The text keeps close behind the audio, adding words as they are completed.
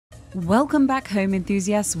Welcome back, home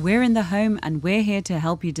enthusiasts. We're in the home and we're here to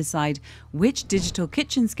help you decide which digital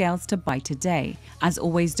kitchen scales to buy today. As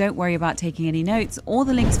always, don't worry about taking any notes. All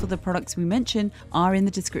the links for the products we mention are in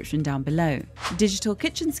the description down below. Digital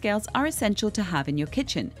kitchen scales are essential to have in your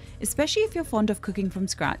kitchen, especially if you're fond of cooking from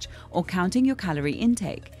scratch or counting your calorie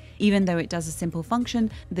intake. Even though it does a simple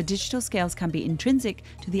function, the digital scales can be intrinsic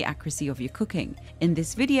to the accuracy of your cooking. In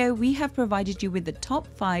this video, we have provided you with the top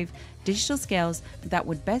 5 digital scales that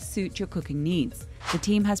would best suit your cooking needs. The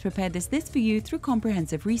team has prepared this list for you through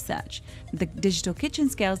comprehensive research. The digital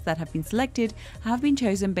kitchen scales that have been selected have been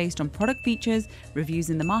chosen based on product features,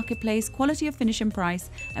 reviews in the marketplace, quality of finish and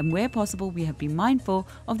price, and where possible, we have been mindful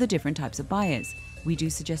of the different types of buyers. We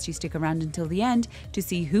do suggest you stick around until the end to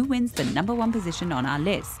see who wins the #1 position on our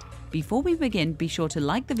list. Before we begin, be sure to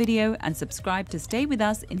like the video and subscribe to stay with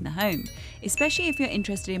us in the home, especially if you're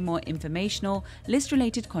interested in more informational,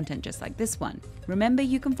 list-related content just like this one. Remember,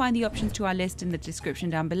 you can find the options to our list in the description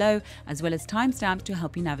down below, as well as timestamps to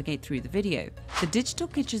help you navigate through the video. The digital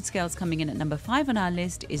kitchen scales coming in at number 5 on our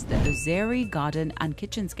list is the Ozeri Garden and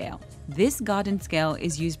Kitchen Scale. This garden scale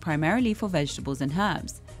is used primarily for vegetables and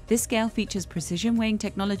herbs. This scale features precision weighing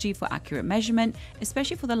technology for accurate measurement,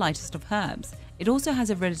 especially for the lightest of herbs. It also has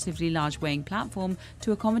a relatively large weighing platform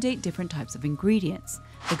to accommodate different types of ingredients.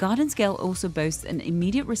 The garden scale also boasts an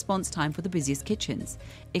immediate response time for the busiest kitchens.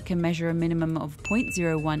 It can measure a minimum of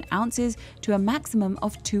 0.01 ounces to a maximum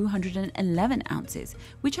of 211 ounces,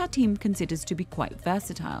 which our team considers to be quite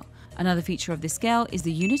versatile. Another feature of this scale is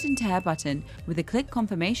the unit and tare button, with a click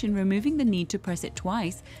confirmation removing the need to press it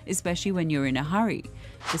twice, especially when you're in a hurry.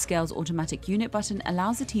 The scale's automatic unit button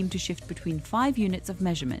allows the team to shift between 5 units of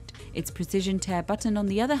measurement. Its precision tare button, on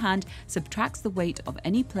the other hand, subtracts the weight of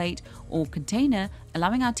any plate or container,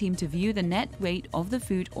 allowing our team to view the net weight of the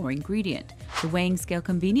food or ingredient. The weighing scale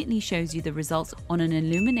conveniently shows you the results on an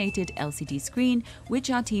illuminated LCD screen, which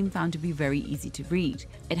our team found to be very easy to read.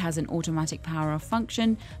 It has an automatic power off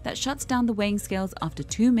function that shuts down the weighing scales after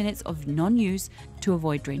 2 minutes of non-use to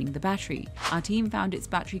avoid draining the battery. Our team found its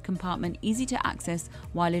battery compartment easy to access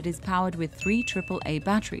while it is powered with 3 AAA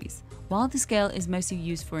batteries. While the scale is mostly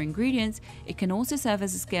used for ingredients, it can also serve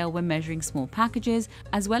as a scale when measuring small packages,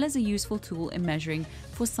 as well as a useful tool in measuring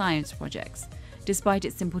for science projects. Despite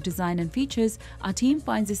its simple design and features, our team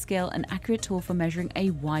finds this scale an accurate tool for measuring a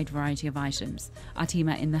wide variety of items. Our team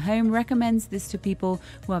at In the Home recommends this to people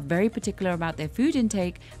who are very particular about their food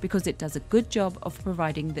intake because it does a good job of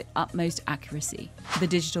providing the utmost accuracy. The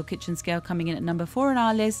digital kitchen scale coming in at number 4 on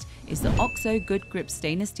our list is the OXO Good Grip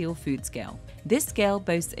Stainless Steel Food Scale. This scale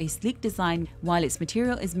boasts a sleek design, while its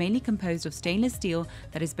material is mainly composed of stainless steel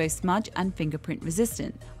that is both smudge and fingerprint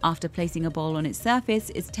resistant. After placing a bowl on its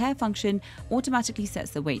surface, its tare function automatically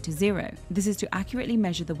sets the weight to 0. This is to accurately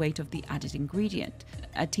measure the weight of the added ingredient.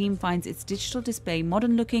 Our team finds its digital display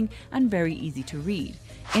modern looking and very easy to read.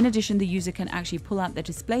 In addition, the user can actually pull out the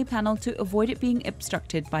display panel to avoid it being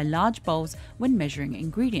obstructed by large bowls when measuring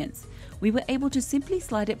ingredients. We were able to simply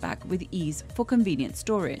slide it back with ease for convenient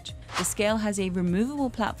storage. The scale has a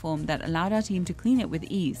removable platform that allowed our team to clean it with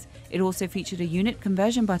ease. It also featured a unit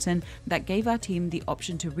conversion button that gave our team the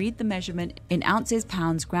option to read the measurement in ounces,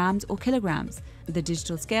 pounds, grams, or kilograms. The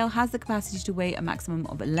digital scale has the capacity to weigh a maximum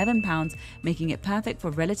of 11 pounds, making it perfect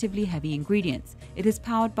for relatively heavy ingredients. It is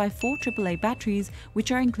powered by 4 AAA batteries,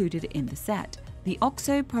 which are included in the set. The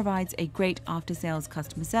OXO provides a great after-sales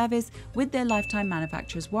customer service with their lifetime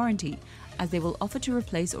manufacturer's warranty, as they will offer to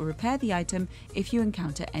replace or repair the item if you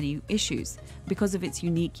encounter any issues. Because of its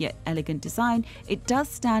unique yet elegant design, it does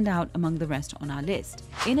stand out among the rest on our list.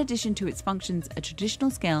 In addition to its functions, a traditional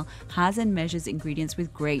scale has and measures ingredients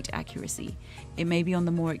with great accuracy. It may be on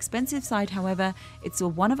the more expensive side, however, its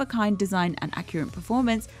one-of-a-kind design and accurate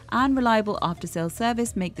performance and reliable after-sales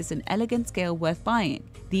service make this an elegant scale worth buying.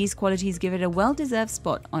 These qualities give it a well-deserved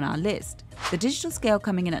spot on our list. The digital scale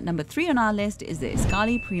coming in at number 3 on our list is the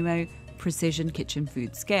Escali Primo Precision Kitchen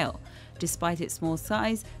Food Scale. Despite its small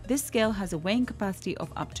size, this scale has a weighing capacity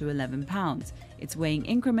of up to 11 pounds. Its weighing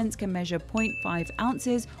increments can measure 0.5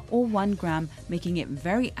 ounces or 1 gram, making it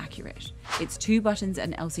very accurate. Its 2 buttons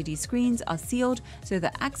and LCD screens are sealed so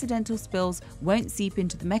that accidental spills won't seep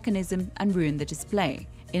into the mechanism and ruin the display.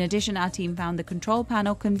 In addition, our team found the control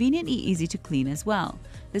panel conveniently easy to clean as well.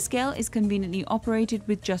 The scale is conveniently operated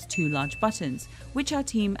with just 2 large buttons, which our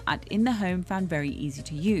team at In the Home found very easy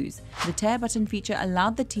to use. The tare button feature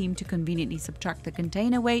allowed the team to conveniently subtract the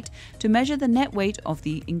container weight to measure the net weight of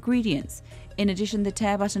the ingredients. In addition, the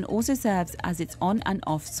tare button also serves as its on and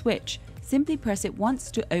off switch. Simply press it once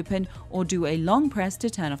to open or do a long press to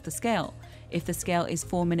turn off the scale. If the scale is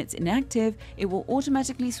 4 minutes inactive, it will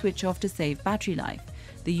automatically switch off to save battery life.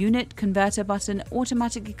 The unit converter button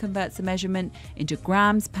automatically converts the measurement into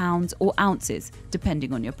grams, pounds, or ounces,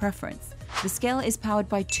 depending on your preference. The scale is powered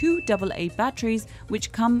by two AA batteries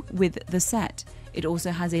which come with the set. It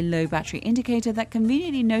also has a low battery indicator that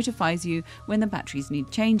conveniently notifies you when the batteries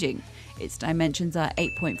need changing. Its dimensions are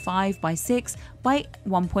 8.5 by 6 by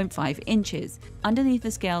 1.5 inches. Underneath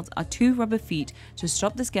the scales are two rubber feet to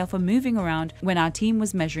stop the scale from moving around when our team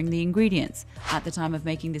was measuring the ingredients. At the time of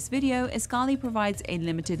making this video, Escali provides a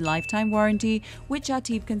limited lifetime warranty, which our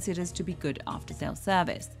team considers to be good after-sales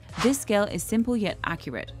service. This scale is simple yet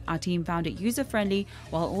accurate. Our team found it user-friendly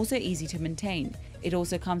while also easy to maintain. It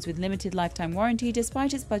also comes with limited lifetime warranty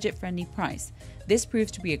despite its budget-friendly price. This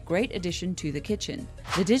proves to be a great addition to the kitchen.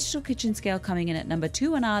 The digital kitchen scale coming in at number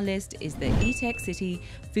 2 on our list is the Etekcity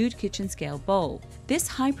Food Kitchen Scale Bowl. This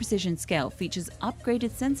high-precision scale features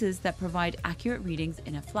upgraded sensors that provide accurate readings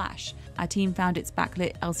in a flash. Our team found its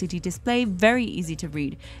backlit LCD display very easy to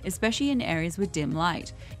read, especially in areas with dim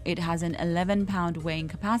light. It has an 11-pound weighing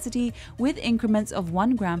capacity with increments of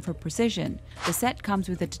 1 gram for precision. The set comes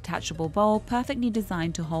with a detachable bowl perfectly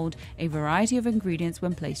designed to hold a variety of ingredients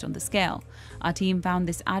when placed on the scale. Our team found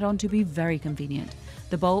this add-on to be very convenient.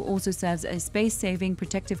 The bowl also serves as a space-saving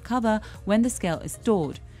protective cover when the scale is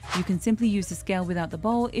stored. You can simply use the scale without the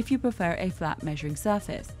bowl if you prefer a flat measuring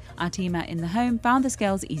surface. Our team at In the Home found the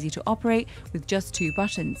scales easy to operate with just 2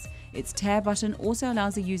 buttons. Its tare button also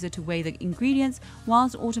allows the user to weigh the ingredients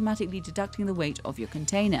whilst automatically deducting the weight of your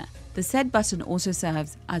container. The set button also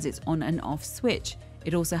serves as its on and off switch.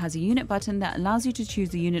 It also has a unit button that allows you to choose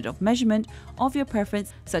the unit of measurement of your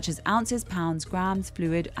preference, such as ounces, pounds, grams,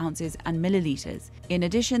 fluid, ounces, and milliliters. In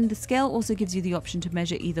addition, the scale also gives you the option to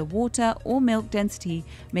measure either water or milk density,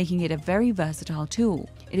 making it a very versatile tool.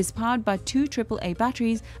 It is powered by 2 AAA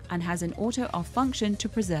batteries and has an auto-off function to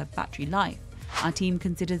preserve battery life. Our team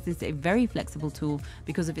considers this a very flexible tool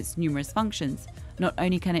because of its numerous functions. Not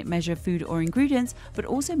only can it measure food or ingredients, but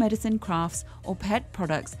also medicine, crafts, or pet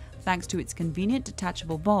products thanks to its convenient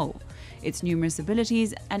detachable bowl. Its numerous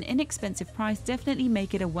abilities and inexpensive price definitely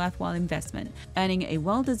make it a worthwhile investment, earning a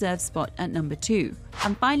well-deserved spot at number 2.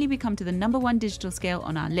 And finally, we come to the number 1 digital scale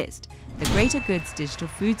on our list, the GreaterGoods Digital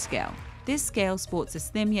Food Scale. This scale sports a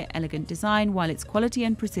slim yet elegant design while its quality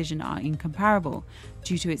and precision are incomparable.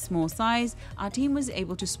 Due to its small size, our team was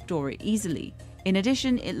able to store it easily. In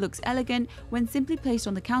addition, it looks elegant when simply placed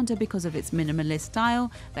on the counter because of its minimalist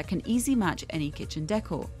style that can easily match any kitchen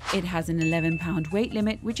decor. It has an 11-pound weight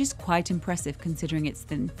limit, which is quite impressive considering its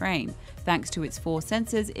thin frame. Thanks to its 4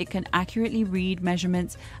 sensors, it can accurately read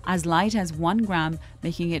measurements as light as 1 gram,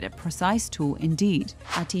 making it a precise tool indeed.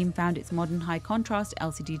 Our team found its modern high-contrast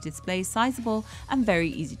LCD display sizable and very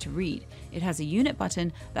easy to read. It has a unit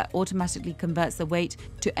button that automatically converts the weight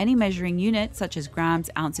to any measuring unit such as grams,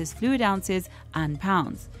 ounces, fluid ounces, and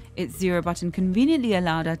pounds. Its 0 button conveniently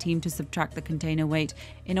allowed our team to subtract the container weight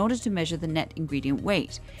in order to measure the net ingredient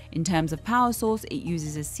weight. In terms of power source, it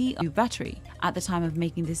uses a CU battery. At the time of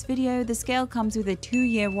making this video, the scale comes with a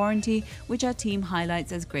 2-year warranty, which our team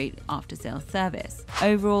highlights as great after-sales service.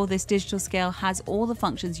 Overall, this digital scale has all the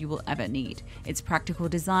functions you will ever need. Its practical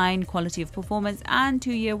design, quality of performance, and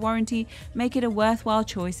 2-year warranty make it a worthwhile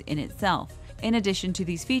choice in itself. In addition to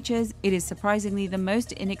these features, it is surprisingly the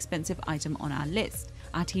most inexpensive item on our list.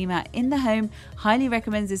 Our team at In the Home highly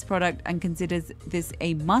recommends this product and considers this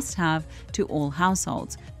a must-have to all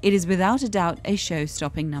households. It is without a doubt a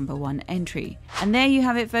show-stopping number 1 entry. And there you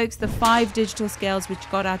have it, folks, the 5 digital scales which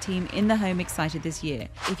got our team In the Home excited this year.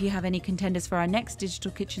 If you have any contenders for our next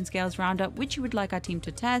digital kitchen scales roundup which you would like our team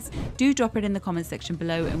to test, do drop it in the comment section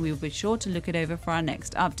below and we will be sure to look it over for our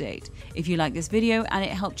next update. If you like this video and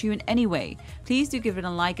it helped you in any way, please do give it a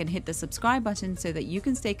like and hit the subscribe button so that you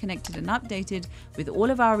can stay connected and updated with all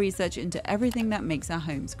of our research into everything that makes our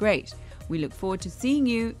homes great. We look forward to seeing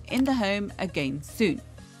you in the home again soon.